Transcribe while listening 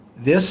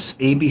This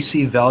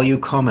ABC Value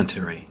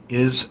Commentary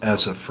is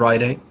as of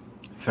Friday,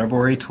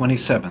 February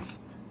 27th,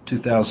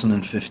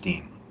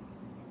 2015.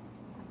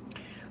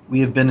 We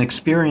have been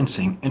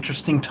experiencing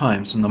interesting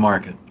times in the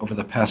market over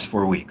the past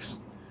 4 weeks.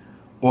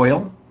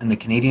 Oil and the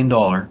Canadian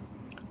dollar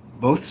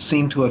both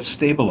seem to have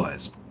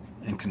stabilized,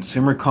 and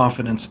consumer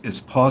confidence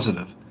is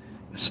positive,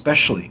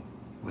 especially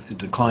with the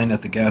decline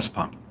at the gas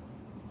pump.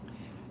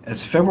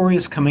 As February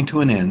is coming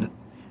to an end,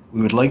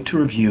 we would like to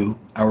review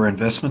our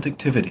investment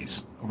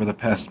activities over the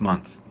past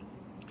month.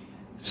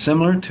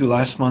 Similar to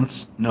last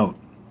month's note,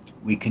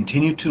 we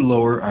continue to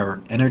lower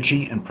our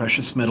energy and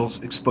precious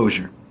metals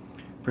exposure,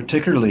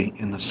 particularly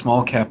in the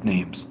small cap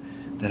names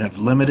that have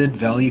limited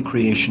value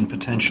creation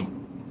potential.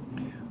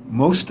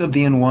 Most of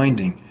the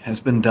unwinding has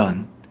been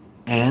done,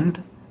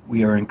 and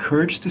we are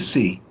encouraged to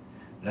see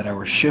that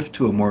our shift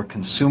to a more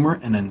consumer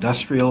and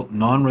industrial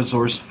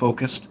non-resource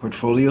focused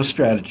portfolio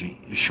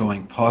strategy is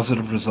showing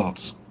positive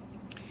results.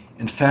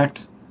 In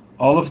fact,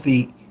 all of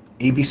the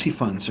ABC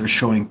funds are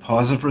showing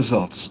positive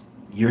results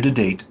year to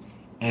date,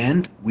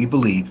 and we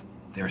believe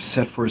they are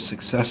set for a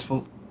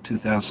successful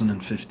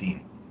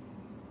 2015.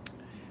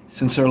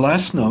 Since our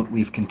last note,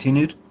 we've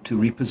continued to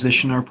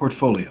reposition our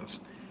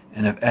portfolios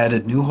and have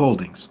added new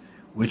holdings,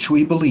 which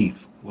we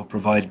believe will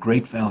provide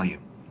great value.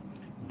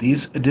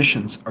 These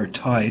additions are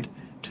tied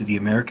to the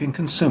American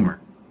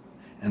consumer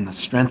and the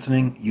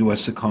strengthening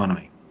U.S.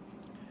 economy.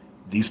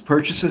 These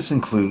purchases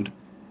include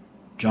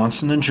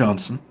Johnson &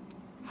 Johnson,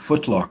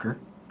 Foot Locker,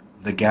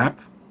 The Gap,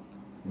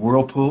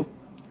 Whirlpool,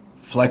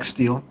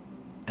 Flexsteel,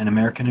 and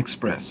American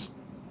Express.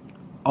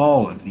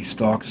 All of these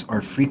stocks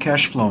are free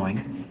cash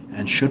flowing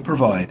and should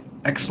provide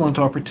excellent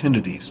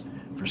opportunities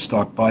for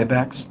stock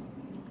buybacks,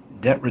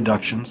 debt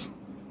reductions,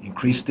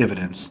 increased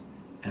dividends,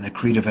 and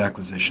accretive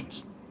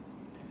acquisitions.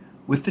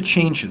 With the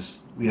changes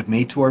we have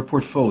made to our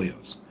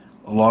portfolios,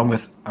 along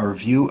with our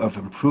view of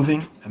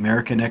improving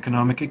American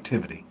economic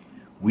activity,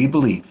 we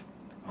believe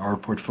our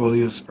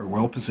portfolios are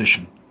well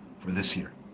positioned for this year.